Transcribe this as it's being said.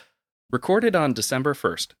Recorded on December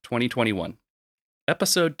 1st, 2021.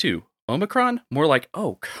 Episode 2. Omicron? More like,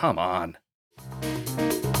 oh, come on.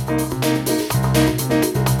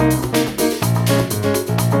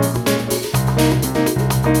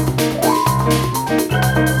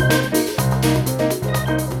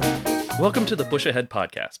 Welcome to the Push Ahead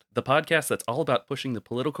podcast, the podcast that's all about pushing the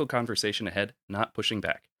political conversation ahead, not pushing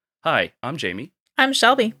back. Hi, I'm Jamie. I'm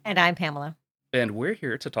Shelby. And I'm Pamela. And we're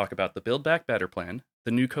here to talk about the Build Back Better plan,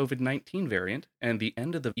 the new COVID-19 variant, and the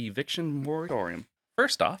end of the eviction moratorium.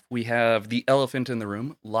 First off, we have the elephant in the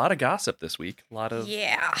room. A lot of gossip this week. A lot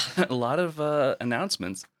of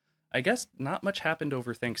announcements. I guess not much happened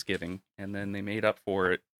over Thanksgiving, and then they made up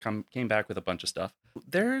for it, came back with a bunch of stuff.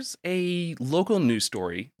 There's a local news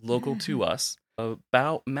story, local to us,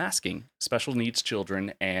 about masking special needs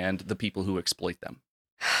children and the people who exploit them.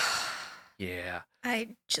 Yeah.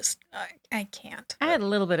 I can't. I had a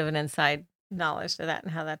little bit of an inside knowledge to that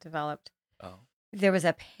and how that developed. Oh. There was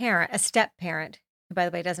a step parent, who, by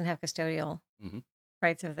the way, doesn't have custodial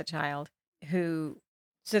rights of the child, so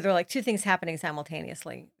there were like two things happening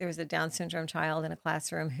simultaneously. There was a Down syndrome child in a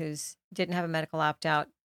classroom who didn't have a medical opt-out.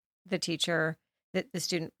 The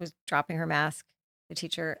student was dropping her mask. The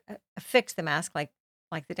teacher affixed the mask like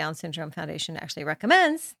the Down Syndrome Foundation actually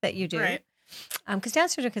recommends that you do. Right. Because Down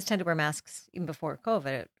syndrome kids tend to wear masks even before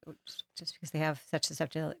COVID, just because they have such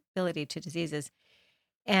susceptibility to diseases.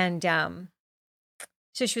 And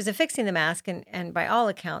so she was affixing the mask, and by all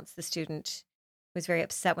accounts, the student was very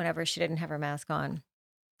upset whenever she didn't have her mask on.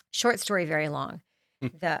 Short story, very long.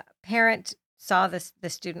 The parent saw the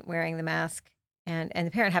student wearing the mask, and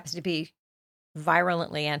the parent happens to be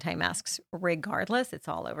virulently anti-masks regardless. It's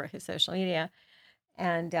all over his social media.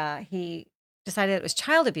 And he decided it was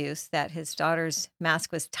child abuse that his daughter's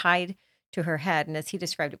mask was tied to her head, and as he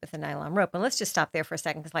described it, with a nylon rope. And let's just stop there for a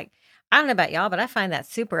second, because, I don't know about y'all, but I find that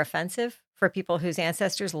super offensive for people whose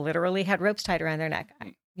ancestors literally had ropes tied around their neck.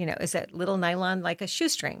 Is that little nylon like a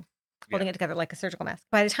shoestring, holding it together like a surgical mask.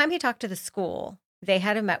 By the time he talked to the school, they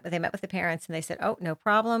met with the parents, and they said, "Oh, no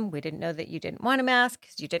problem. We didn't know that you didn't want a mask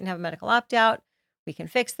because you didn't have a medical opt-out. We can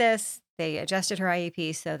fix this." They adjusted her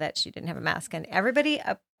IEP so that she didn't have a mask, and everybody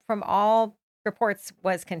from all reports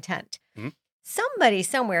was content. Mm-hmm. Somebody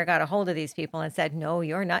somewhere got a hold of these people and said, "No,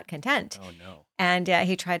 you're not content." Oh, no. And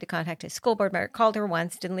he tried to contact his school board member, called her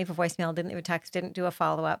once, didn't leave a voicemail, didn't leave a text, didn't do a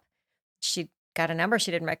follow-up. She got a number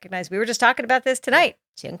she didn't recognize. We were just talking about this tonight.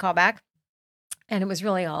 She didn't call back. And it was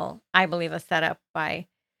really all, I believe, a setup by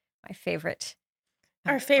my favorite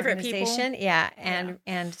our favorite organization. People. Yeah.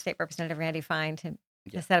 And State Representative Randy Fine to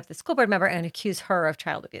set up the school board member and accuse her of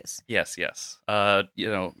child abuse. Yes.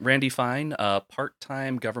 Randy Fine,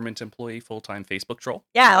 part-time government employee, full-time Facebook troll.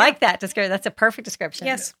 Yeah, I like that. That's a perfect description.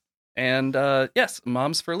 Yes. And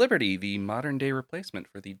Moms for Liberty, the modern-day replacement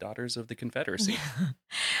for the Daughters of the Confederacy.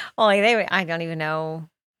 Well, I don't even know.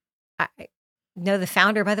 I know the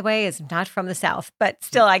founder, by the way, is not from the South, but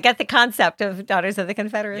still, I get the concept of Daughters of the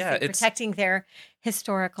Confederacy, protecting their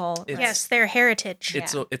historical. Yes, their heritage.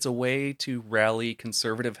 It's a way to rally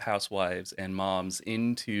conservative housewives and moms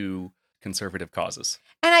into conservative causes.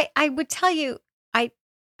 And I would tell you,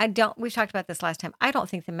 we've talked about this last time. I don't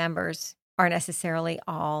think the members are necessarily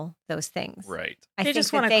all those things. Right. I think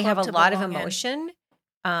that they have a lot of emotion.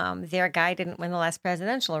 Their guy didn't win the last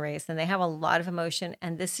presidential race, and they have a lot of emotion,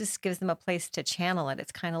 and this just gives them a place to channel it.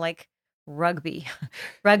 It's kind of like rugby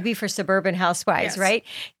for suburban housewives, right?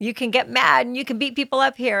 You can get mad and you can beat people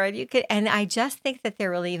up here, and I just think that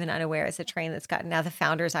they're really even unaware. It's a train that's gotten, now the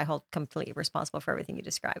founders I hold completely responsible for everything you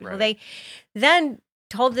described. Right. Well, they then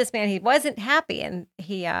told this man he wasn't happy, and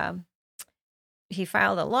he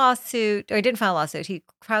filed a lawsuit, or he didn't file a lawsuit. He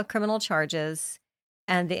filed criminal charges.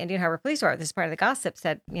 And the Indian Harbor Police Department, this is part of the gossip,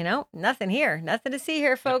 said, nothing here, nothing to see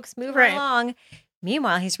here, folks. Move right along.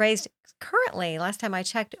 Meanwhile, he's raised currently, last time I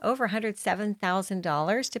checked, over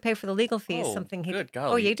 $107,000 to pay for the legal fees. Good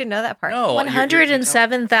golly. Oh, you didn't know that part? No,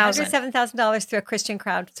 $107,000. $107,000 through a Christian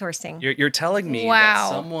crowdsourcing. You're telling me that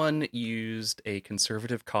someone used a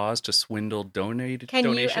conservative cause to swindle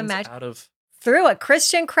donations out of... Through a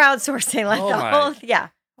Christian crowdsourcing. Yeah.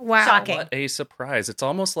 Wow. Shocking. What a surprise. It's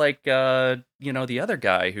almost like, the other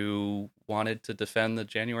guy who wanted to defend the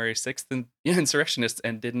January 6th insurrectionists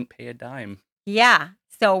and didn't pay a dime. Yeah.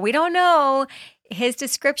 So we don't know. His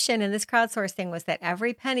description in this crowdsourcing was that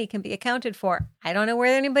every penny can be accounted for. I don't know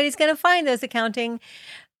where anybody's going to find those accounting.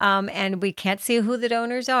 And we can't see who the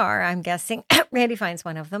donors are. I'm guessing Randy Fine's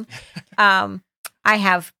one of them. I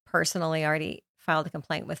have personally already filed a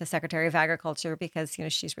complaint with the Secretary of Agriculture because,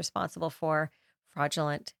 she's responsible for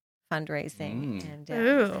fraudulent fundraising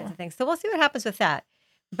and things. So we'll see what happens with that.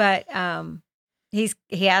 But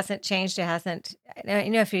he hasn't changed. It hasn't.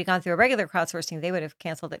 If he'd gone through a regular crowdsourcing, they would have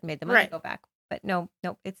canceled it and made the money Right. go back. But no,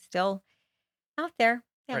 it's still out there.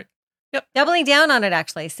 Yeah. Right. Yep. Doubling down on it,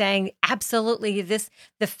 actually, saying absolutely the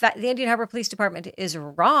Indian Harbor Police Department is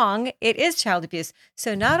wrong. It is child abuse.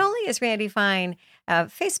 So not only is Randy Fine a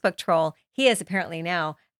Facebook troll, he is apparently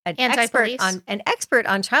now an Anti-police. expert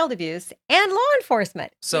on child abuse and law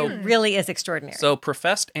enforcement. So- It really is extraordinary. So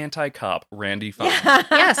professed anti-cop Randy Fine,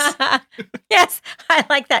 Yes. Yes, I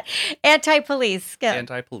like that. Anti-police. Yeah.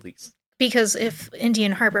 anti-police. Because if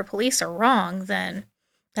Indian Harbor Police are wrong, then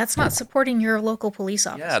that's not supporting your local police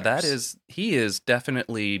officers. Yeah, he is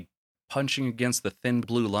definitely punching against the thin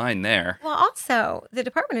blue line there. Well, also, the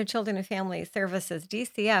Department of Children and Family Services,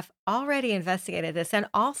 DCF, already investigated this and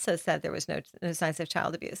also said there was no signs of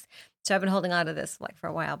child abuse. So I've been holding on to this for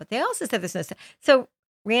a while, but they also said there's no. So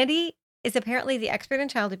Randy is apparently the expert in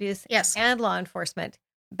child abuse Yes. and law enforcement,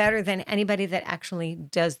 better than anybody that actually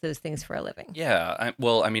does those things for a living. Yeah,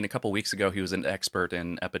 a couple weeks ago he was an expert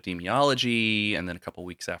in epidemiology, and then a couple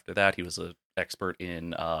weeks after that he was an expert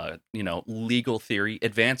in legal theory,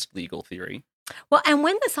 advanced legal theory. Well, and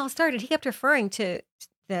when this all started, he kept referring to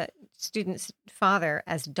the student's father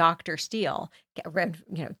as Dr. Steele,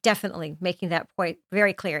 definitely making that point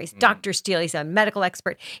very clear. He's Dr. Steele. He's a medical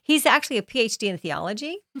expert. He's actually a PhD in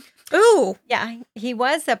theology. Ooh. Yeah, he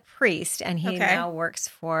was a priest, and he Okay. now works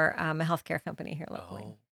for a healthcare company here locally.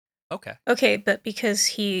 Oh, okay. Okay, but because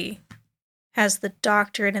he has the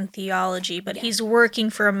doctorate in theology, but he's working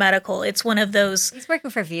for a medical, it's one of those He's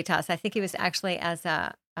working for Vitas. I think he was actually as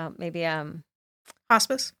a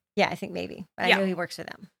hospice. yeah, I think maybe. But Yeah. I know he works for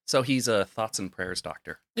them. So he's a thoughts and prayers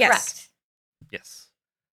doctor. Yes. Correct. Yes.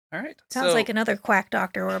 All right. Sounds like another quack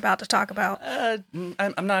doctor we're about to talk about.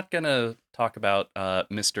 I'm not gonna talk about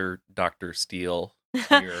Mr. Dr. Steele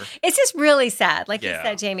here. It's just really sad. Like Yeah. you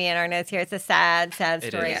said, Jamie, in our notes here, it's a sad It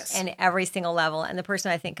story is. in every single level. And the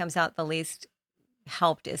person I think comes out the least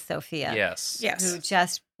helped is Sophia. Yes. Yes. Who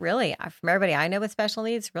just really, from everybody I know with special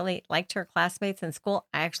needs, really liked her classmates in school.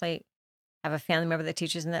 I actually have a family member that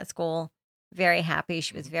teaches in that school. Very happy.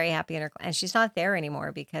 She was very happy in her, and she's not there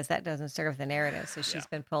anymore because that doesn't serve the narrative. So she's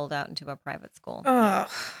been pulled out into a private school. Oh,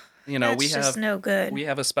 That's we just no good. We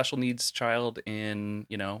have a special needs child in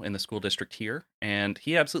the school district here, and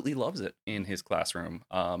he absolutely loves it in his classroom.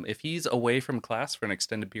 If he's away from class for an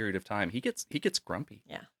extended period of time, he gets grumpy.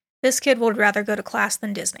 Yeah. This kid would rather go to class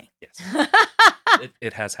than Disney. Yes.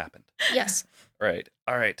 It has happened. Yes. Right.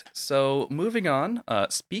 All right. So moving on.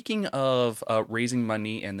 Speaking of raising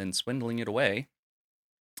money and then swindling it away,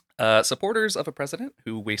 supporters of a president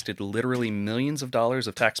who wasted literally millions of dollars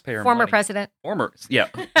of taxpayer Former money. president.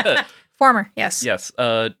 Former, yes. Yes.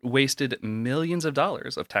 Wasted millions of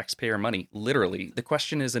dollars of taxpayer money. Literally. The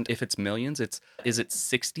question isn't if it's millions. Is it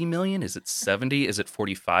 60 million? Is it 70? Is it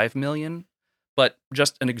 45 million? But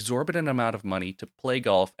just an exorbitant amount of money to play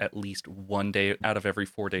golf at least one day out of every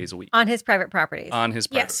 4 days a week. On his private properties. On his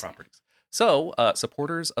private properties. So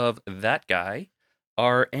supporters of that guy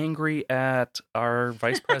are angry at our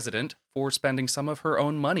vice president for spending some of her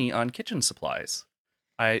own money on kitchen supplies.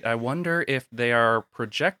 I wonder if they are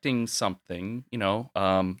projecting something,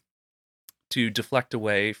 to deflect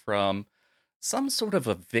away from some sort of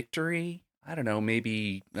a victory. I don't know,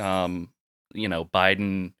 maybe, Biden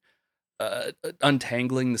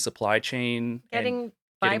untangling the supply chain. Getting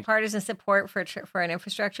bipartisan support for an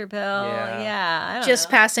infrastructure bill. Yeah. I don't Just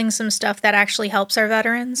know. passing some stuff that actually helps our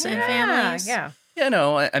veterans and families. Yeah.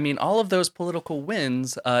 I mean, all of those political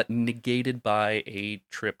wins negated by a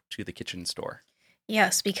trip to the kitchen store.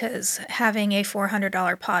 Yes, because having a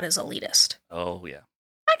 $400 pot is elitist. Oh, yeah.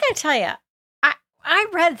 I gotta tell you, I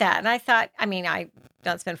read that and I thought, I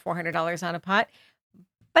don't spend $400 on a pot,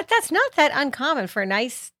 but that's not that uncommon for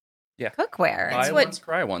nice cookware. Buy once,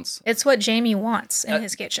 cry once. It's what Jamie wants in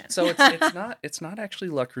his kitchen. So it's not actually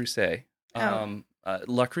Le Creuset.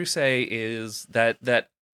 Le Creuset is that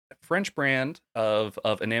French brand of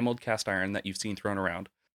enameled cast iron that you've seen thrown around.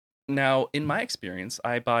 Now, in my experience,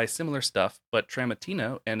 I buy similar stuff, but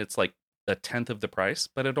Tramontina, and it's like a tenth of the price,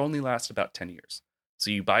 but it only lasts about 10 years. So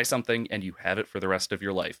you buy something and you have it for the rest of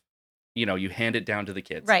your life. You hand it down to the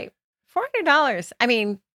kids. Right. $400. I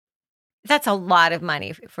mean, that's a lot of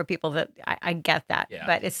money for people that I get that,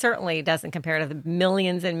 but it certainly doesn't compare to the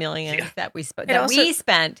millions and millions that we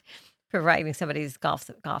spent providing somebody's golf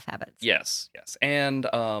habits. Yes. And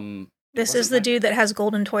this is the dude that has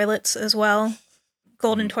golden toilets as well.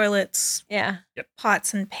 Golden toilets,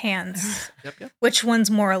 pots and pans. Yep. Which one's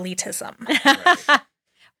more elitism? Right.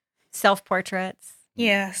 Self-portraits.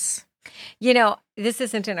 Yes. This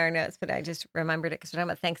isn't in our notes, but I just remembered it because we're talking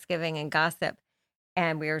about Thanksgiving and gossip.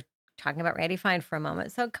 And we were talking about Randy Fine for a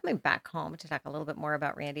moment. So coming back home to talk a little bit more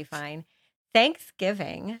about Randy Fine,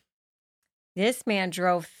 Thanksgiving, this man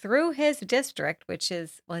drove through his district,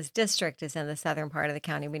 his district is in the southern part of the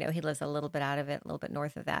county. We know he lives a little bit out of it, a little bit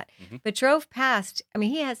north of that, but drove past. I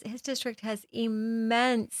mean, his district has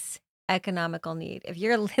immense economical need. If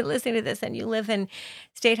you're listening to this and you live in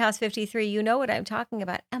State House 53, you know what I'm talking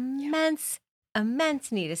about. Immense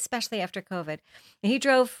need, especially after COVID. And he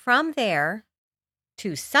drove from there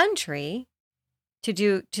to Suntree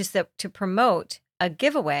to promote a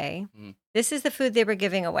giveaway. This is the food they were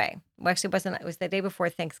giving away. Well, actually, it was the day before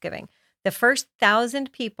Thanksgiving. The first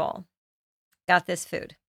 1,000 people got this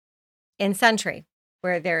food in Suntree,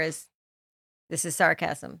 where this is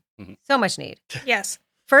sarcasm, so much need. Yes.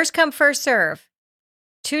 First come, first serve.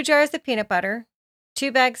 2 jars of peanut butter,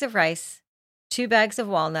 2 bags of rice, 2 bags of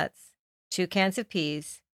walnuts, 2 cans of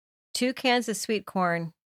peas, 2 cans of sweet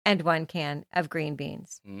corn, and 1 can of green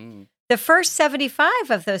beans. The first 75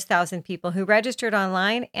 of those 1,000 people who registered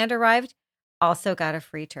online and arrived also got a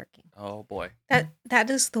free turkey. Oh boy. That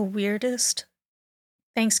is the weirdest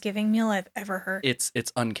Thanksgiving meal I've ever heard. It's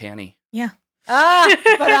uncanny. Yeah.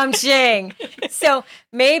 But I'm ching. So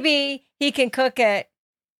maybe he can cook it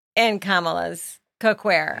in Kamala's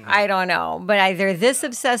cookware. I don't know. But they're this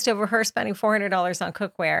obsessed over her spending $400 on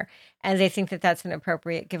cookware, and they think that that's an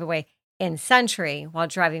appropriate giveaway in Suntree while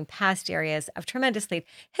driving past areas of tremendous need.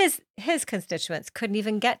 His constituents couldn't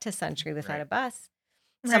even get to Suntree without a bus.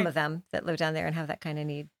 Some of them that live down there and have that kind of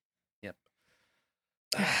need. Yep.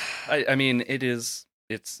 I mean, it's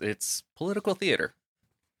political theater.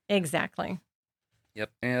 Exactly.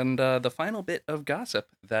 Yep. And the final bit of gossip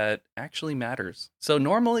that actually matters. So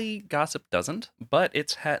normally gossip doesn't, but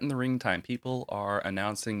it's hat in the ring time. People are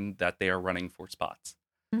announcing that they are running for spots.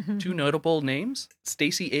 2 notable names.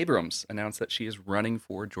 Stacey Abrams announced that she is running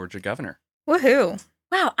for Georgia governor. Woohoo.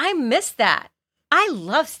 Wow, I missed that. I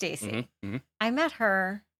love Stacey. I met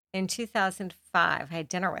her in 2005. I had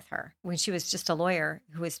dinner with her when she was just a lawyer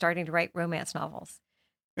who was starting to write romance novels.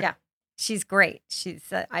 Yeah, she's great.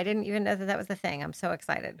 I didn't even know that was a thing. I'm so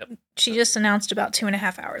excited. Yep. She just announced about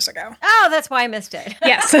 2.5 hours ago. Oh, that's why I missed it.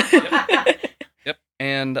 Yes. Yep.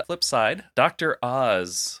 And flip side, Dr.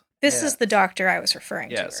 Oz. This is the doctor I was referring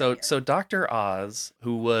to. Yeah, so Dr. Oz,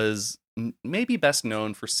 who was maybe best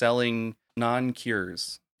known for selling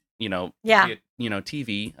non-cures,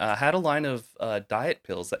 TV, had a line of diet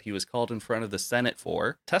pills that he was called in front of the Senate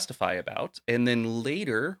for testify about. And then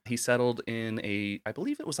later he settled in I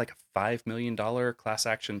believe it was like a $5 million class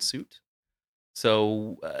action suit.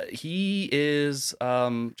 So he is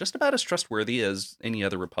just about as trustworthy as any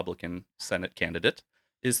other Republican Senate candidate,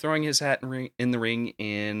 is throwing his hat in the ring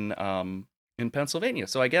in Pennsylvania.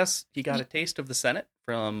 So I guess he got a taste of the Senate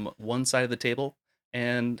from one side of the table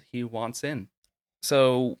and he wants in.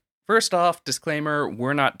 So first off, disclaimer,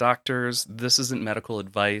 we're not doctors. This isn't medical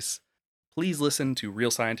advice. Please listen to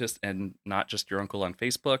real scientists and not just your uncle on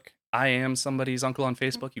Facebook. I am somebody's uncle on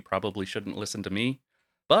Facebook. You probably shouldn't listen to me.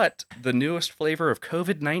 But the newest flavor of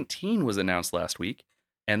COVID-19 was announced last week,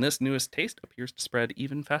 and this newest taste appears to spread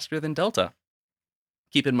even faster than Delta.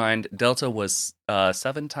 Keep in mind, Delta was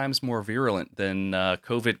 7 times more virulent than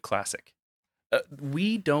COVID Classic.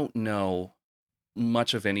 We don't know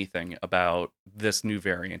much of anything about this new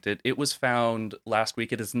variant. It was found last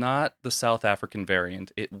week. It is not the South African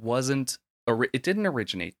variant. It didn't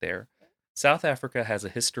originate there. South Africa has a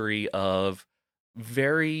history of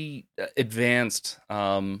very advanced,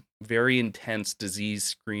 very intense disease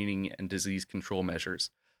screening and disease control measures.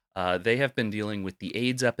 They have been dealing with the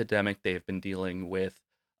AIDS epidemic. They have been dealing with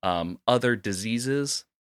other diseases,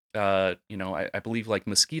 I believe like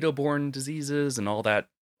mosquito-borne diseases and all that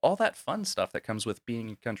fun stuff that comes with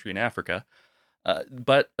being a country in Africa.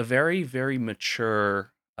 But a very, very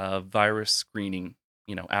mature virus screening,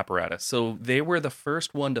 apparatus. So they were the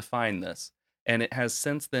first one to find this. And it has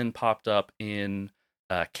since then popped up in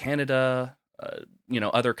Canada,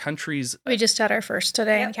 other countries. We just had our first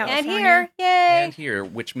today in California. And here, yay! And here,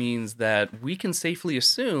 which means that we can safely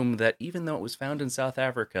assume that even though it was found in South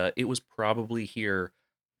Africa, it was probably here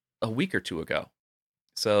a week or 2 ago.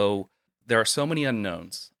 So there are so many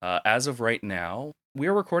unknowns. As of right now,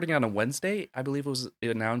 we're recording on a Wednesday. I believe it was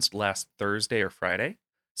announced last Thursday or Friday.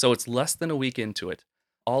 So it's less than a week into it.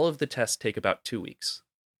 All of the tests take about 2 weeks.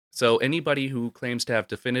 So anybody who claims to have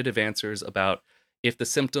definitive answers about if the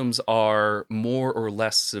symptoms are more or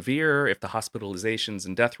less severe, if the hospitalizations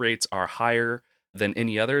and death rates are higher than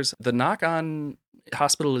any others, the knock-on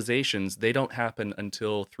hospitalizations, they don't happen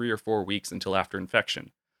until 3 or 4 weeks until after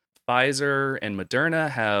infection. Pfizer and Moderna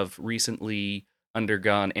have recently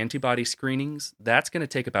undergone antibody screenings. That's going to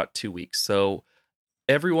take about 2 weeks. So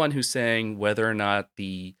everyone who's saying whether or not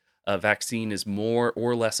the vaccine is more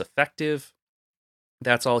or less effective,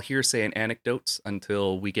 that's all hearsay and anecdotes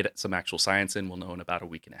until we get some actual science in. We'll know in about a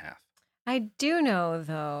week and a half. I do know,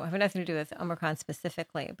 though, I have nothing to do with Omicron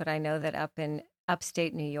specifically, but I know that up in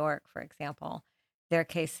upstate New York, for example, their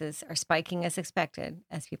cases are spiking as expected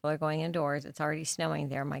as people are going indoors. It's already snowing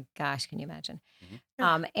there. My gosh, can you imagine?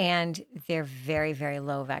 Mm-hmm. And they're very, very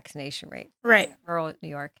low vaccination rate. Right. Rural New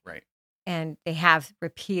York. Right. And they have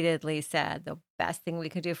repeatedly said the best thing we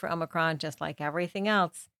could do for Omicron, just like everything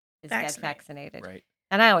else, is get vaccinated. Right.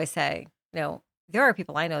 And I always say, there are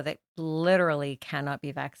people I know that literally cannot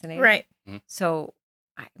be vaccinated. Right. Mm-hmm. So,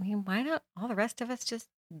 I mean, why not all the rest of us just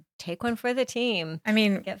take one for the team? I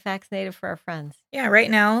mean, get vaccinated for our friends. Yeah,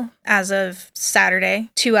 right now, as of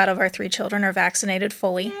Saturday, 2 out of our 3 children are vaccinated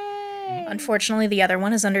fully. Yay. Unfortunately, the other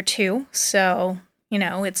one is under 2. So,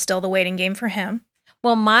 it's still the waiting game for him.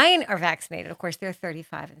 Well, mine are vaccinated. Of course, they're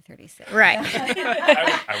 35 and 36. Right.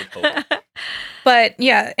 I would hope. But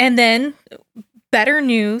yeah, and then better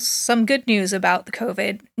news, some good news about the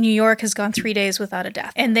COVID. New York has gone 3 days without a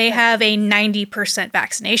death, and they have a 90%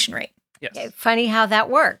 vaccination rate. Yes. Yeah, funny how that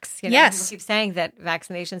works. Yes. People keep saying that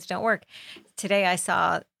vaccinations don't work. Today I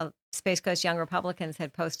saw Space Coast Young Republicans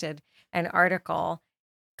had posted an article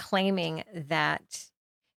claiming that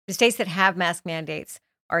the states that have mask mandates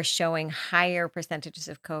are showing higher percentages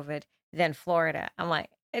of COVID than Florida. I'm like,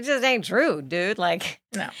 it just ain't true, dude.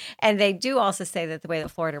 No. And they do also say that the way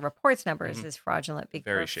that Florida reports numbers is fraudulent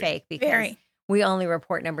or fake because we only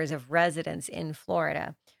report numbers of residents in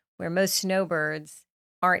Florida, where most snowbirds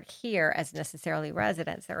aren't here as necessarily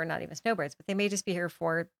residents. Or not even snowbirds, but they may just be here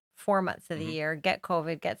for 4 months of the year, get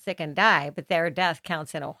COVID, get sick, and die. But their death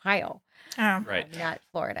counts in Ohio, right? Not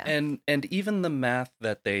Florida. And even the math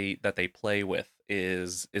that they play with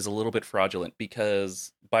is a little bit fraudulent,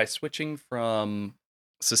 because by switching from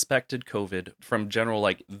suspected COVID, from general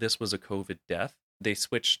this was a COVID death, they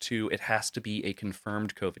switched to it has to be a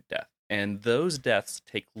confirmed COVID death, and those deaths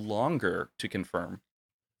take longer to confirm.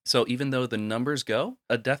 So even though the numbers go,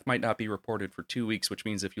 a death might not be reported for 2 weeks, which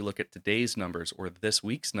means if you look at today's numbers or this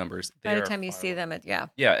week's numbers, by the time you see them,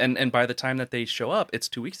 and by the time that they show up, it's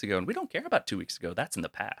 2 weeks ago, and we don't care about 2 weeks ago. That's in the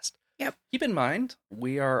past. Yep. Keep in mind,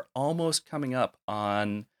 we are almost coming up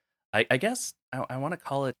on, I guess I want to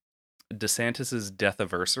call it DeSantis's death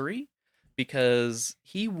anniversary, because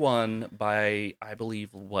he won by, I believe,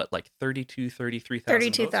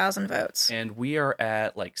 33,000 votes. And we are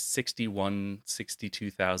at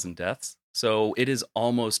 62,000 deaths. So it is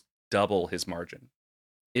almost double his margin.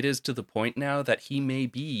 It is to the point now that he may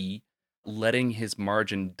be letting his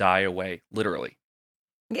margin die away, literally.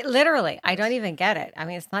 Literally. I don't even get it. I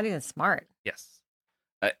mean, it's not even smart. Yes.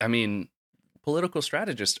 I mean, political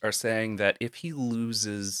strategists are saying that if he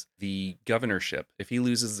loses the governorship, if he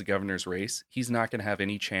loses the governor's race, he's not going to have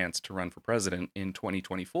any chance to run for president in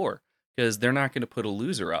 2024, because they're not going to put a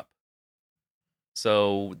loser up.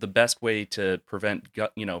 So the best way to prevent,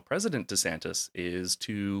 President DeSantis is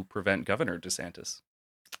to prevent Governor DeSantis.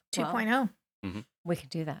 2.0. We can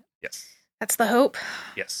do that. Yes. That's the hope.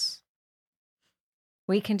 Yes.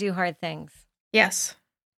 We can do hard things. Yes.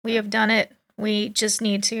 We have done it. We just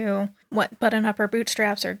need to, button up our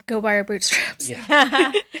bootstraps or go by our bootstraps.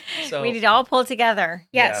 Yeah. So, we need to all pull together.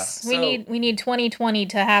 Yes. Yeah, we need 2020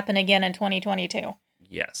 to happen again in 2022.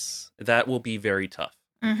 Yes. That will be very tough,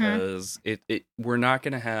 because we're not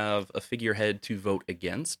going to have a figurehead to vote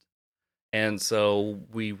against. And so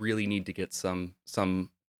we really need to get some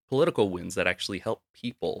political wins that actually help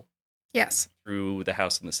people. Yes. Through the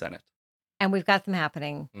House and the Senate. And we've got them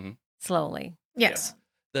happening slowly. Yes.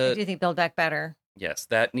 Do you think Build Back Better? Yes,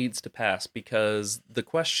 that needs to pass, because the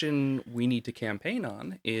question we need to campaign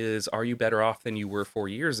on is, are you better off than you were 4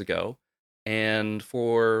 years ago? And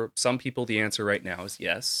for some people, the answer right now is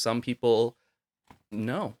yes. Some people,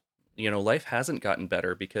 no. Life hasn't gotten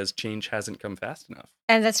better because change hasn't come fast enough.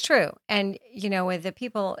 And that's true. And, with the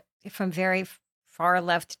people from very far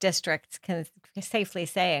left districts can safely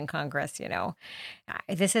say in Congress,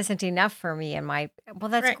 this isn't enough for me and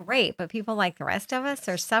that's great. But people like the rest of us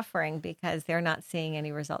are suffering because they're not seeing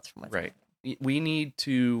any results from what's right. We need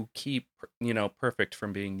to keep, perfect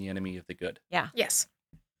from being the enemy of the good. Yeah. Yes.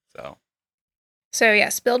 So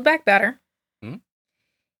yes, Build Back Better.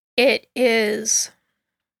 It is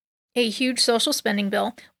a huge social spending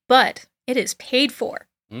bill, but it is paid for.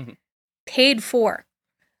 Paid for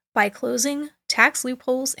by closing tax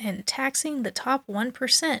loopholes and taxing the top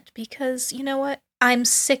 1%, because you know what? I'm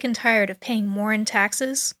sick and tired of paying more in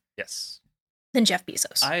taxes. Yes. Than Jeff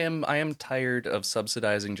Bezos. I am tired of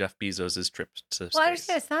subsidizing Jeff Bezos' trip to space. Well, I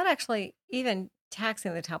understand it's not actually even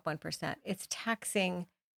taxing the top 1%. It's taxing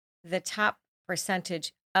the top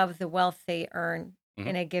percentage of the wealth they earn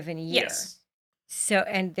in a given year. Yes. So,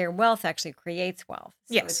 and their wealth actually creates wealth.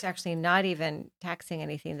 So Yes. it's actually not even taxing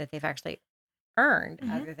anything that they've actually earned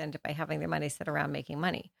other than by having their money sit around making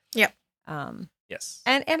money. Yep. Yes.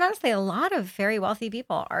 And honestly, a lot of very wealthy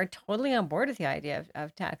people are totally on board with the idea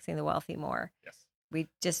of taxing the wealthy more. Yes. We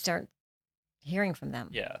just aren't hearing from them.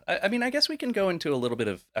 Yeah. I mean, I guess we can go into a little bit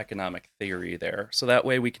of economic theory there. So that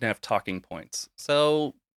way we can have talking points.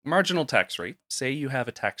 So marginal tax rate, say you have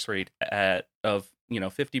a tax rate of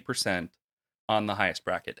 50% on the highest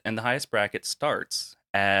bracket. And the highest bracket starts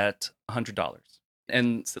at $100.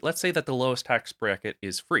 And so let's say that the lowest tax bracket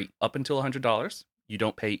is free. Up until $100, you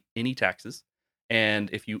don't pay any taxes. And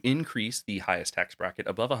if you increase the highest tax bracket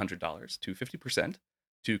above $100 to 50%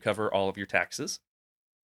 to cover all of your taxes,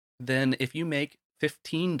 then if you make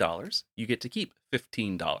 $15, you get to keep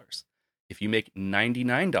 $15. If you make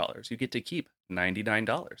 $99, you get to keep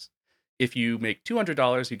 $99. If you make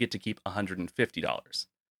 $200, you get to keep $150.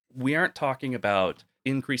 We aren't talking about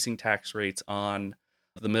increasing tax rates on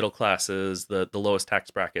the middle classes, the lowest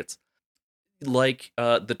tax brackets, like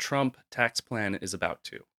the Trump tax plan is about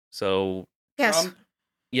to. So Yes. Trump,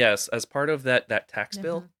 yes, as part of that tax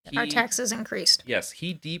bill, Our taxes increased. Yes,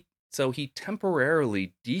 so he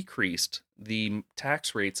temporarily decreased the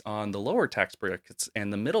tax rates on the lower tax brackets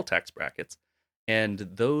and the middle tax brackets, and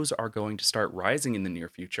those are going to start rising in the near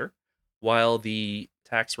future, while the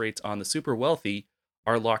tax rates on the super wealthy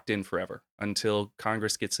are locked in forever until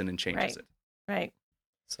Congress gets in and changes it. Right.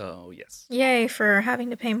 So, yes. Yay for having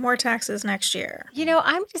to pay more taxes next year.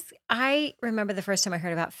 I remember the first time I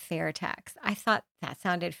heard about fair tax. I thought that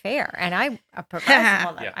sounded fair. And I'm a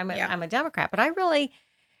progressive. Yeah. I'm a Democrat, but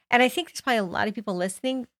and I think there's probably a lot of people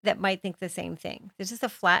listening that might think the same thing. There's just a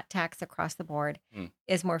flat tax across the board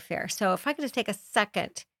is more fair. So if I could just take a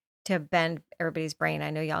second to bend everybody's brain, I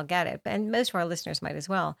know y'all get it, and most of our listeners might as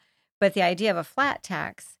well. But the idea of a flat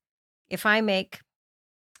tax, if I make,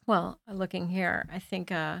 looking here, I think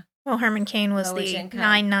Herman Cain was the income.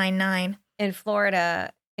 999. In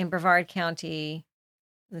Florida, in Brevard County,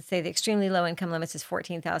 let's say the extremely low income limits is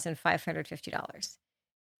 $14,550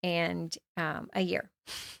 and a year.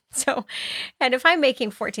 So, and if I'm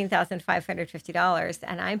making $14,550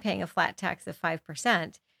 and I'm paying a flat tax of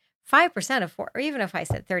 5%, 5% of or even if I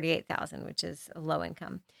said $38,000, which is a low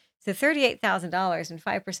income, so $38,000 and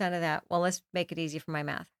 5% of that. Well, let's make it easy for my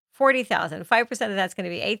math. $40,000. 5% of that's going to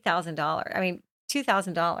be $8,000. I mean,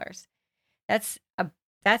 $2,000.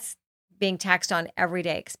 That's being taxed on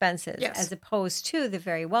everyday expenses, as opposed to the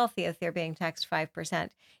very wealthy if they're being taxed 5%.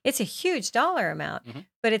 It's a huge dollar amount,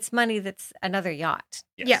 but it's money that's another yacht.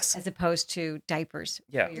 Yes. As opposed to diapers.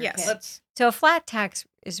 Yeah. For your Yes. kids. So a flat tax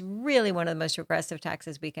is really one of the most regressive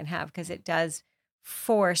taxes we can have because it does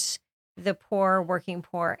force the poor, working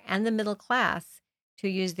poor, and the middle class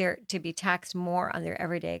to be taxed more on their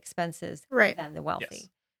everyday expenses than the wealthy.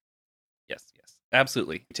 Yes.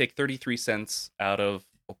 Absolutely. Take 33 cents out of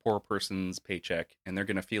a poor person's paycheck, and they're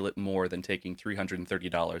going to feel it more than taking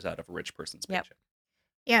 $330 out of a rich person's paycheck.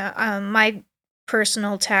 Yeah, my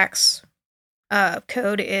personal tax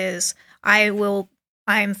code is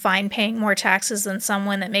I'm fine paying more taxes than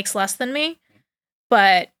someone that makes less than me,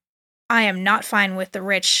 but I am not fine with the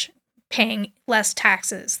rich paying less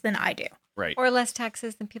taxes than I do. Right. Or less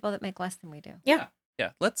taxes than people that make less than we do. Yeah.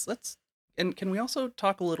 Let's and can we also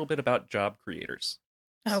talk a little bit about job creators?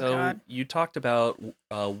 Oh, God. You talked about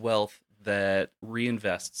wealth that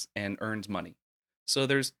reinvests and earns money. So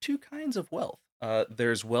there's two kinds of wealth.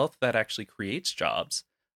 There's wealth that actually creates jobs.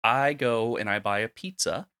 I go and I buy a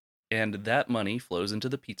pizza, and that money flows into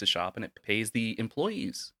the pizza shop, and it pays the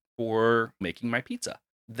employees for making my pizza.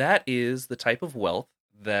 That is the type of wealth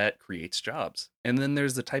that creates jobs. And then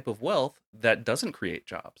there's the type of wealth that doesn't create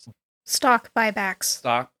jobs. Stock buybacks.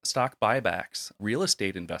 Stock buybacks, real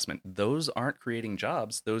estate investment. Those aren't creating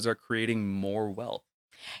jobs. Those are creating more wealth.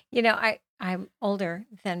 I'm older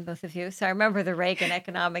than both of you, so I remember the Reagan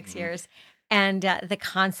economics years. And the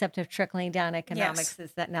concept of trickling down economics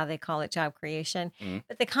is that now they call it job creation.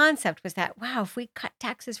 But the concept was that, wow, if we cut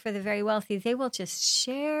taxes for the very wealthy, they will just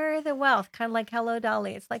share the wealth, kind of like Hello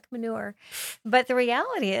Dolly. It's like manure. But the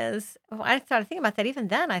reality is, I started thinking about that even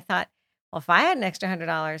then. I thought, well, if I had an extra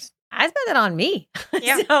 $100, I spend it on me.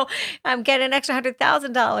 Yeah. So I'm getting an extra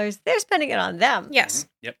 $100,000. They're spending it on them. Yes.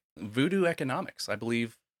 Yep. Voodoo economics. I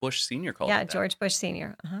believe Bush Sr. called it that. George Bush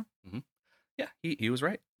Sr. Yeah, he was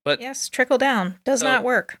right. But yes, trickle down. Does not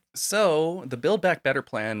work. So the Build Back Better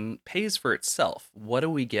plan pays for itself. What do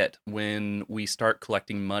we get when we start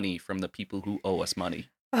collecting money from the people who owe us money?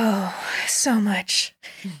 Oh, so much.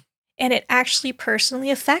 And it actually personally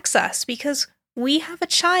affects us because we have a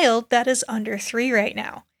child that is under 3 right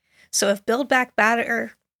now. So if Build Back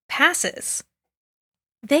Better passes,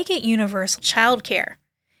 they get universal childcare.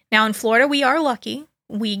 Now in Florida, we are lucky.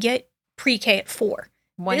 We get pre-K at 4.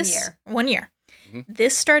 1 year. 1 year. Mm-hmm.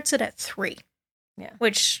 This starts it at 3. Yeah.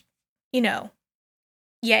 Which,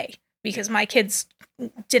 yay. Because my kids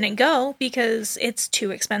didn't go because it's too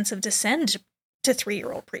expensive to send to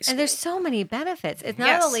 3-year-old preschool. And there's so many benefits. It's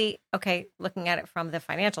not only, looking at it from the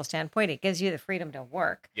financial standpoint, it gives you the freedom to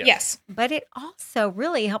work. Yes. But it also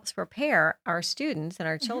really helps prepare our students and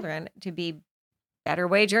our children to be better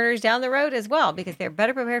wage earners down the road as well, because they're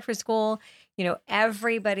better prepared for school.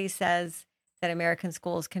 Everybody says that American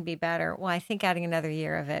schools can be better. Well, I think adding another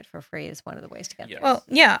year of it for free is one of the ways to get there. Well,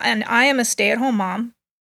 yeah. And I am a stay-at-home mom,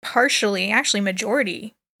 partially, actually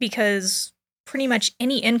majority, because pretty much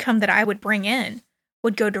any income that I would bring in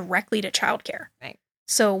would go directly to childcare. Right.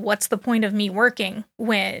 So what's the point of me working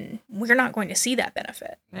when we're not going to see that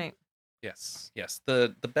benefit? Right. Yes.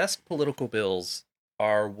 The best political bills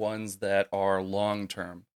are ones that are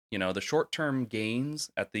long-term. The short-term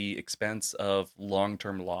gains at the expense of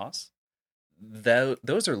long-term loss,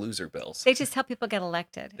 those are loser bills. They just help people get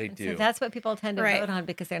elected. They do. So that's what people tend to Right. vote on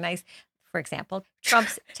because they're nice. For example,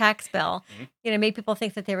 Trump's tax bill, made people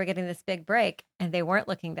think that they were getting this big break, and they weren't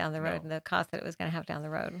looking down the road and the cost that it was going to have down the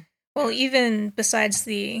road. Well, even besides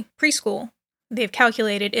the preschool, they've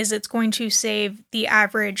calculated it's going to save the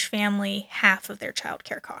average family half of their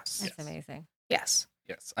childcare costs. That's amazing. Yes.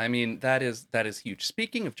 Yes. I mean, that is huge.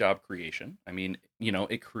 Speaking of job creation, I mean,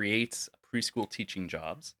 it creates preschool teaching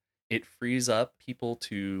jobs. It frees up people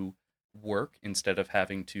to work instead of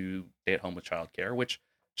having to stay at home with childcare, which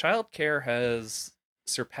childcare has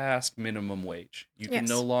surpassed minimum wage. You can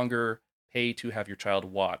no longer pay to have your child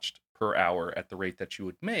watched per hour at the rate that you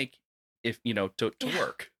would make if, to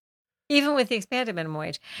work. Even with the expanded minimum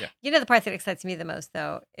wage. Yeah. The part that excites me the most,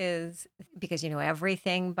 though, is because,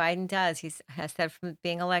 everything Biden does, he has said from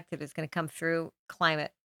being elected is going to come through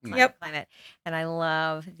climate. Climate. And I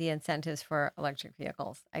love the incentives for electric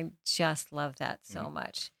vehicles. I just love that so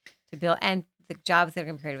much to build. And the jobs that are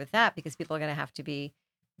going to be created with that, because people are going to have to be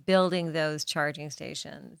building those charging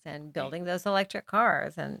stations and building those electric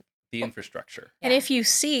cars and the infrastructure. And if you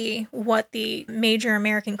see what the major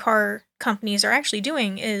American car companies are actually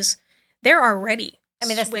doing is they're already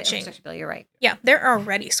that's switching. the infrastructure bill. You're right. Yeah, they're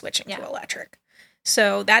already switching to electric.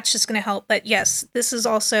 So that's just going to help. But yes, this is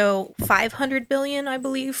also $500 billion, I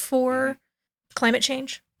believe, for climate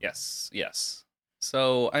change. Yes.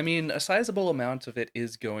 So, I mean, a sizable amount of it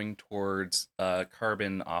is going towards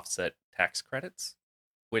carbon offset tax credits,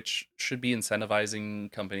 which should be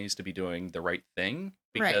incentivizing companies to be doing the right thing.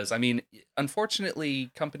 Because, I mean,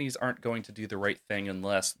 unfortunately, companies aren't going to do the right thing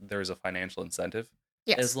unless there's a financial incentive.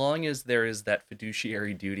 Yes. As long as there is that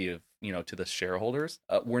fiduciary duty of, to the shareholders,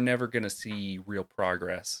 we're never going to see real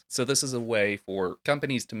progress. So this is a way for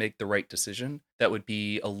companies to make the right decision that would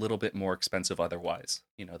be a little bit more expensive otherwise,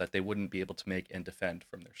 that they wouldn't be able to make and defend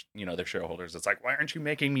from their, their shareholders. It's like, why aren't you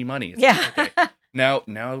making me money? It's like, okay.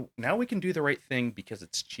 Now we can do the right thing because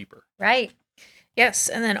it's cheaper. Right. Yes.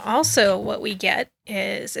 And then also what we get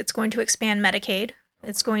is it's going to expand Medicaid.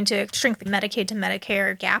 It's going to shrink the Medicaid to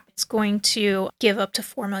Medicare gap. It's going to give up to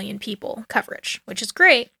 4 million people coverage, which is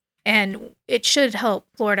great. And it should help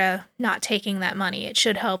Florida not taking that money. It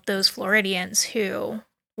should help those Floridians who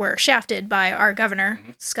were shafted by our governor,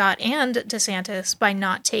 Scott and DeSantis, by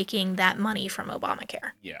not taking that money from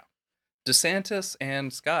Obamacare. Yeah. DeSantis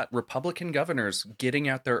and Scott, Republican governors, getting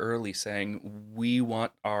out there early saying, we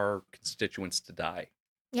want our constituents to die.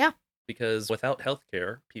 Yeah. Because without health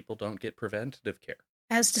care, people don't get preventative care.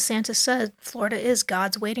 As DeSantis said, Florida is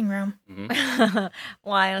God's waiting room. Well,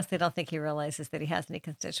 I honestly don't think he realizes that he has any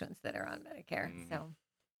constituents that are on Medicare. So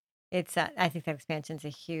it's, I think that expansion's a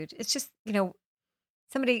huge, it's just,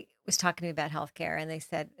 somebody was talking to me about healthcare and they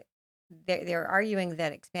said they're arguing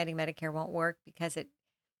that expanding Medicare won't work because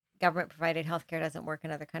government provided healthcare doesn't work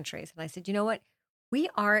in other countries. And I said, you know what? We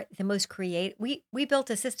are the most creative. We built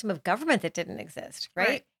a system of government that didn't exist,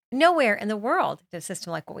 right? Nowhere in the world does a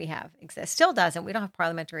system like what we have exist. Still doesn't. We don't have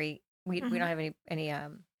parliamentary. We don't have any.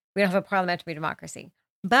 We don't have a parliamentary democracy.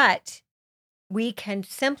 But we can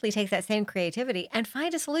simply take that same creativity and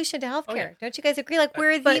find a solution to healthcare. Oh, yeah. Don't you guys agree? Like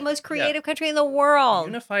we're the most creative country in the world.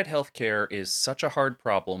 Unified healthcare is such a hard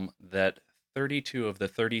problem that 32 of the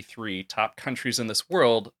 33 top countries in this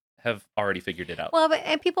world have already figured it out. Well,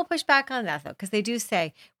 and people push back on that though, because they do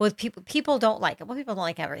say, "Well, people don't like it." Well, people don't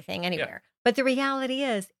like everything anywhere. Yeah. But the reality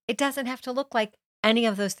is, it doesn't have to look like any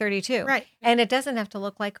of those 32. Right. And it doesn't have to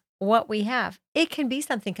look like what we have. It can be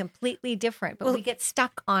something completely different, but we get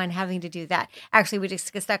stuck on having to do that. Actually, we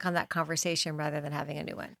just get stuck on that conversation rather than having a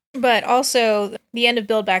new one. But also, the end of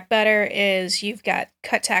Build Back Better is you've got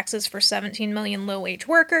cut taxes for 17 million low-wage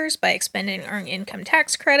workers by expending earned income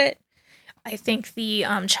tax credit. I think the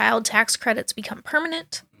child tax credits become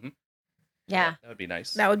permanent. Mm-hmm. Yeah. That would be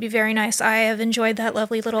nice. That would be very nice. I have enjoyed that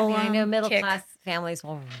lovely little I know kick. middle-class families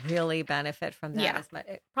will really benefit from that. Yeah. As much,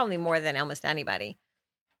 probably more than almost anybody.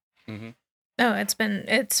 Mm-hmm. Oh,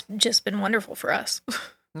 it's just been wonderful for us.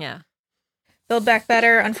 Yeah. Build Back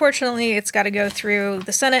Better. Unfortunately, it's got to go through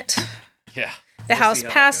the Senate. Yeah. The House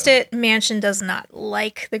passed it. Manchin does not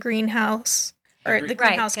like the greenhouse or the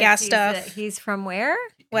greenhouse gas stuff. He's from where?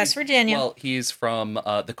 West Virginia. Well, he's from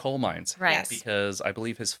the coal mines. Right. Yes. Because I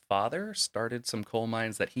believe his father started some coal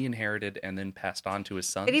mines that he inherited and then passed on to his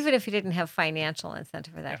sons. But even if he didn't have financial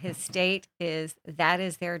incentive for that, his state that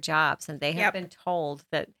is their jobs. And they have been told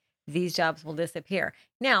that these jobs will disappear.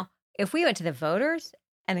 Now, if we went to the voters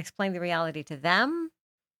and explained the reality to them,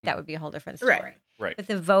 that would be a whole different story. Right. But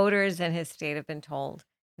the voters in his state have been told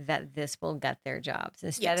that this will get their jobs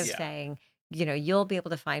instead of saying, you'll be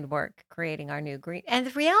able to find work creating our new green. And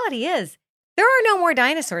the reality is there are no more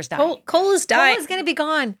dinosaurs dying. Coal is dying. Coal is going to be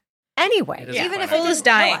gone anyway. Even if coal is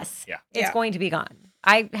dying, it's going to be gone.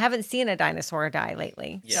 I haven't seen a dinosaur die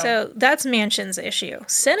lately. Yeah. So that's Manchin's issue.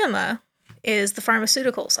 Cinema is the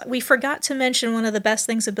pharmaceuticals. We forgot to mention one of the best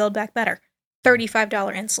things of Build Back Better. $35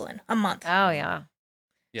 insulin a month. Oh, yeah.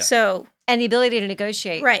 So, and the ability to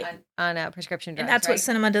negotiate on a prescription drug. And that's what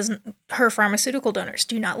Cinema doesn't, her pharmaceutical donors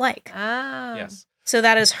do not like. Oh. Yes. So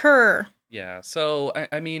that is her. Yeah. So,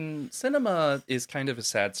 I mean, Cinema is kind of a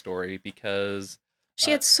sad story because she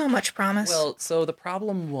had so much promise. Well, so the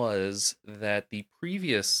problem was that the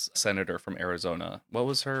previous senator from Arizona, what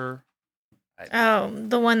was her?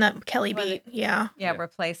 The one that Kelly beat. Yeah,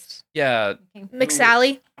 replaced. Yeah.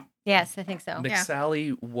 McSally. Yes, I think so.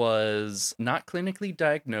 McSally was not clinically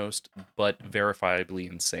diagnosed, but verifiably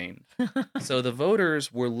insane. So the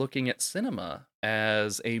voters were looking at Cinema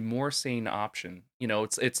as a more sane option.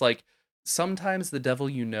 It's like sometimes the devil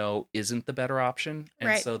isn't the better option.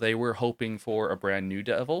 And so they were hoping for a brand new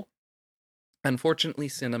devil. Unfortunately,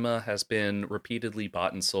 Cinema has been repeatedly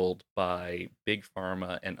bought and sold by big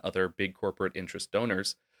pharma and other big corporate interest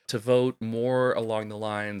donors to vote more along the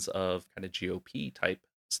lines of kind of GOP type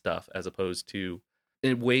stuff as opposed to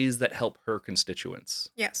in ways that help her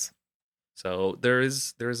constituents. Yes. So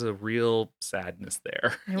there's a real sadness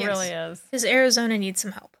there. It really is. Because Arizona needs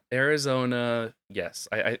some help. Arizona, yes.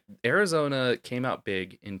 Arizona came out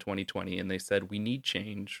big in 2020 and they said we need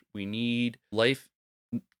change. Life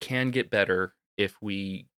can get better if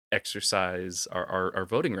we exercise our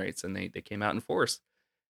voting rights, and they came out in force.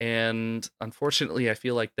 And unfortunately, I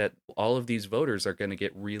feel like that all of these voters are going to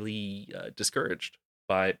get really discouraged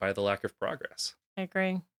by the lack of progress. I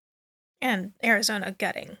agree. And Arizona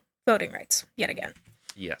gutting voting rights yet again.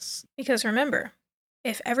 Yes. Because remember,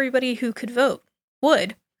 if everybody who could vote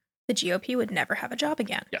would, the GOP would never have a job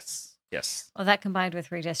again. Yes. Well, that combined with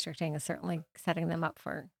redistricting is certainly setting them up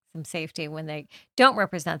for some safety when they don't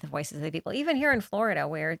represent the voices of the people. Even here in Florida,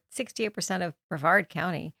 where 68% of Brevard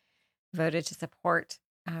County voted to support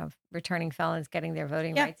returning felons getting their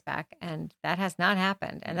voting rights back, and that has not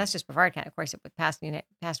happened. And that's just Brevard County. Of course, it would pass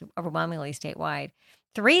overwhelmingly statewide.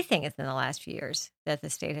 3 things in the last few years that the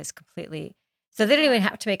state has completely. So they don't even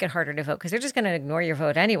have to make it harder to vote because they're just going to ignore your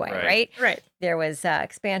vote anyway, right? Right. There was not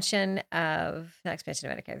expansion of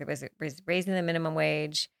Medicare. There was raising the minimum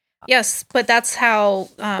wage. Yes, but that's how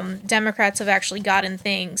Democrats have actually gotten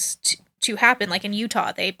things to happen. Like in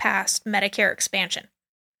Utah, they passed Medicare expansion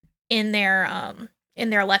in their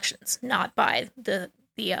elections, not by the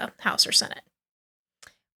House or Senate.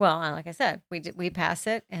 Well, like I said, we pass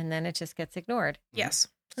it and then it just gets ignored. Yes,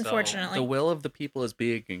 unfortunately. So the will of the people is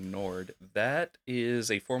being ignored. That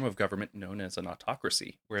is a form of government known as an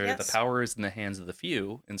autocracy, where the power is in the hands of the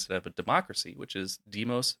few instead of a democracy, which is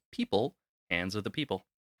demos people, hands of the people.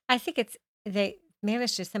 I think they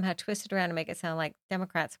managed to somehow twist it around to make it sound like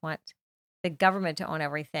Democrats want the government to own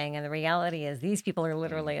everything. And the reality is these people are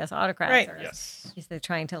literally as autocrats. Right. Yes. They're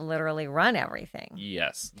trying to literally run everything.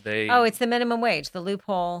 Yes. It's the minimum wage, the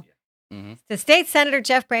loophole. Yeah. Mm-hmm. The state senator,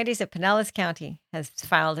 Jeff Brandeis of Pinellas County, has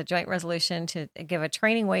filed a joint resolution to give a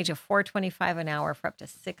training wage of $4.25 an hour for up to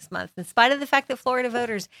 6 months, in spite of the fact that Florida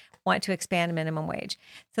voters want to expand minimum wage.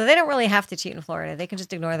 So they don't really have to cheat in Florida. They can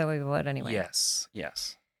just ignore the way we vote anyway. Yes.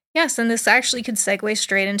 Yes, and this actually could segue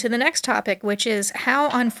straight into the next topic, which is how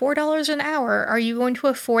on $4 an hour are you going to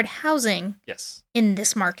afford housing Yes. in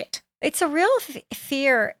this market? It's a real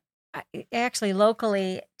fear actually,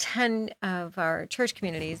 locally, 10 of our church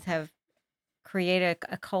communities have created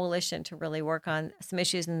a coalition to really work on some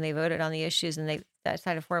issues, and they voted on the issues, and they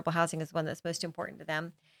decided affordable housing is one that's most important to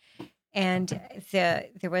them. And there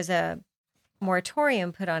was a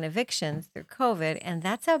moratorium put on evictions through COVID, and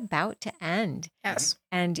that's about to end. Yes.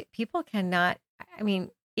 And people cannot, I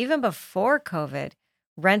mean, even before COVID,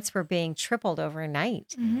 rents were being tripled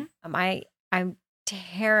overnight. I'm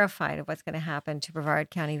terrified of what's going to happen to Brevard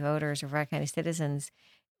County voters or Brevard County citizens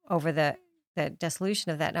over the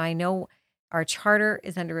dissolution of that. Now, I know our charter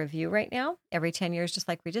is under review right now. Every 10 years, just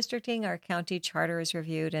like redistricting, our county charter is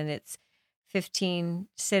reviewed, and it's 15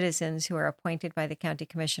 citizens who are appointed by the county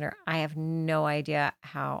commissioner. I have no idea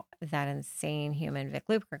how that insane human Vic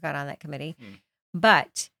Luper got on that committee.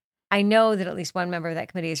 But I know that at least one member of that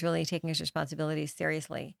committee is really taking his responsibilities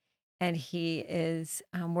seriously. And he is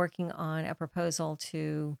working on a proposal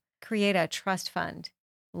to create a trust fund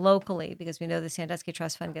locally, because we know the Sandusky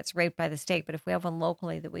Trust Fund gets raped by the state. But if we have one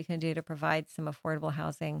locally that we can do to provide some affordable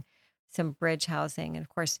housing, some bridge housing. And of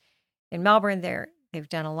course, in Melbourne, they've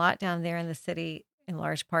done a lot down there in the city, in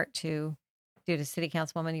large part due to City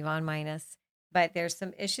Councilwoman Yvonne Minus. But there's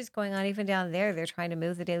some issues going on even down there. They're trying to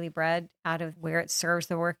move the daily bread out of where it serves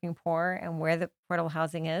the working poor and where the affordable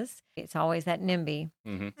housing is. It's always that NIMBY.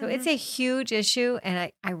 So it's a huge issue, and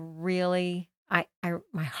I really,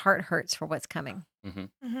 my heart hurts for what's coming.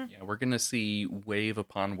 Yeah, we're going to see wave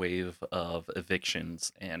upon wave of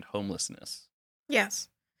evictions and homelessness. Yes.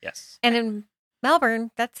 And in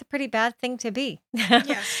Melbourne, that's a pretty bad thing to be.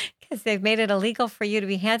 Yes. Because they've made it illegal for you to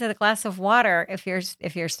be handed a glass of water if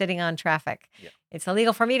you're sitting on traffic. Yeah. It's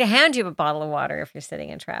illegal for me to hand you a bottle of water if you're sitting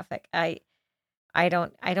in traffic. I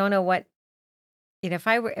don't know what, if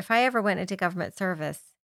I ever went into government service,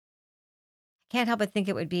 I can't help but think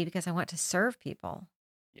it would be because I want to serve people.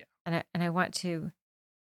 Yeah. And I want to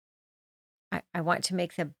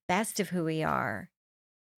make the best of who we are.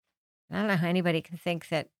 And I don't know how anybody can think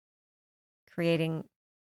that creating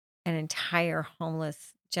an entire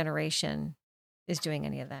homeless generation is doing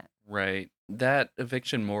any of that. Right. That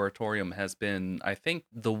eviction moratorium has been, I think,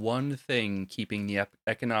 the one thing keeping the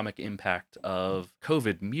economic impact of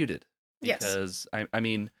COVID muted. Because, I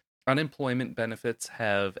mean, unemployment benefits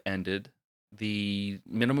have ended. The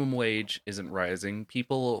minimum wage isn't rising.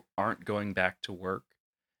 People aren't going back to work.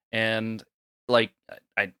 And, like,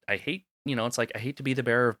 I hate, it's like I hate to be the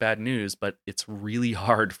bearer of bad news, but it's really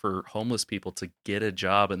hard for homeless people to get a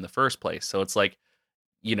job in the first place. So it's like,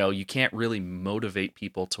 you can't really motivate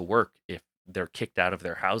people to work if they're kicked out of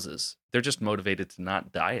their houses. They're just motivated to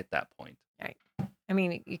not die at that point. Right. I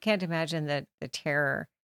mean, you can't imagine the terror.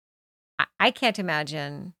 I can't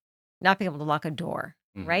imagine not being able to lock a door,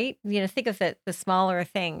 right? Think of the smaller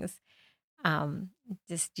things.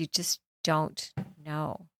 You just don't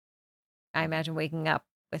know. I imagine waking up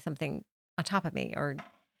with something on top of me or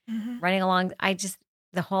running along.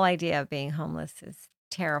 The whole idea of being homeless is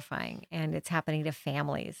terrifying, and it's happening to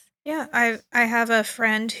families. Yeah, I have a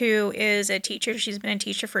friend who is a teacher. She's been a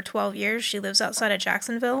teacher for 12 years. She lives outside of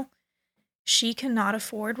Jacksonville. She cannot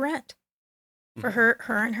afford rent for her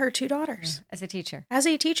and her two daughters. As a teacher.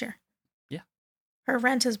 Yeah. Her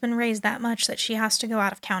rent has been raised that much that she has to go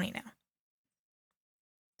out of county now.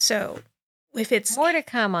 So if it's more to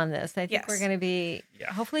come on this, I think yes. we're going to be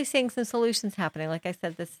hopefully seeing some solutions happening. Like I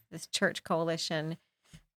said, this church coalition,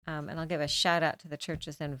 and I'll give a shout out to the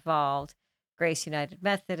churches involved: Grace United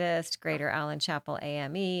Methodist, Greater Allen Chapel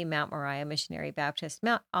AME, Mount Moriah Missionary Baptist,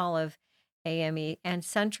 Mount Olive AME, and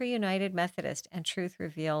Century United Methodist and Truth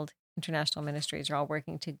Revealed International Ministries are all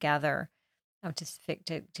working together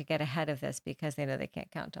to get ahead of this, because they know they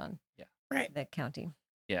can't count on the county.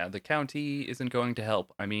 Yeah, the county isn't going to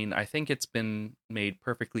help. I mean, I think it's been made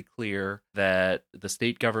perfectly clear that the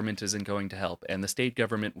state government isn't going to help, and the state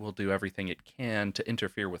government will do everything it can to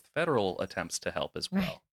interfere with federal attempts to help as well.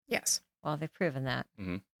 Right. Yes. Well, they've proven that.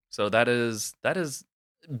 So that is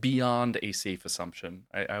beyond a safe assumption.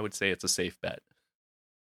 I would say it's a safe bet.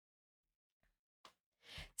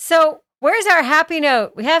 So where's our happy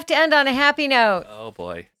note? We have to end on a happy note. Oh,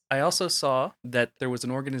 boy. I also saw that there was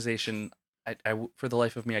an organization, for the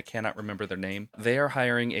life of me, I cannot remember their name. They are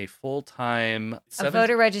hiring a full-time...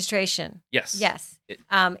 voter registration. Yes. Yes.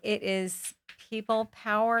 It is People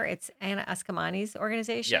Power. It's Anna Eskamani's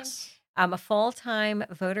organization. Yes. A full-time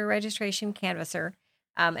voter registration canvasser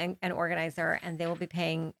and organizer, and they will be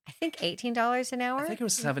paying, I think, $18 an hour. I think it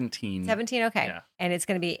was 17. 17, okay. Yeah. And it's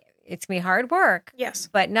going to be it's going to be hard work. Yes.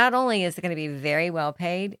 But not only is it going to be very well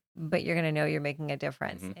paid, but you're going to know you're making a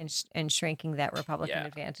difference in shrinking that Republican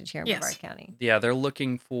advantage here in Brevard County. Yeah, they're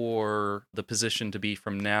looking for the position to be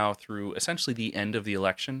from now through essentially the end of the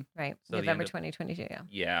election. Right. So November 2022,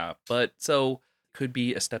 Yeah, but so could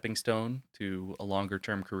be a stepping stone to a longer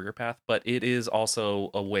term career path, but it is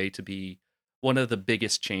also a way to be one of the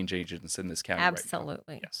biggest change agents in this county.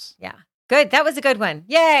 Absolutely. Right now. Yes. Yeah. Good. That was a good one.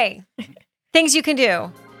 Yay. Things you can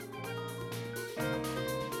do.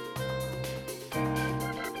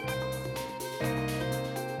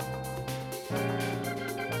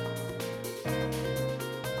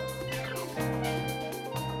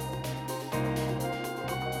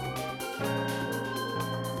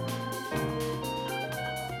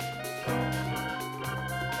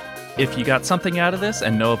 If you got something out of this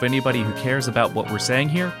and know of anybody who cares about what we're saying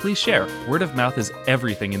here, please share. Word of mouth is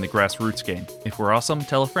everything in the grassroots game. If we're awesome,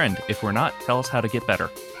 tell a friend. If we're not, tell us how to get better.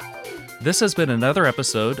 This has been another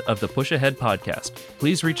episode of the Push Ahead podcast.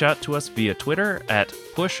 Please reach out to us via Twitter at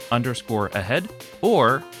push_ahead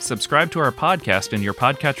or subscribe to our podcast in your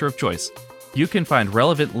podcatcher of choice. You can find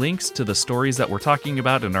relevant links to the stories that we're talking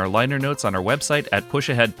about in our liner notes on our website at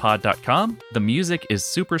pushaheadpod.com. The music is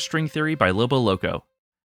Super String Theory by Lobo Loco.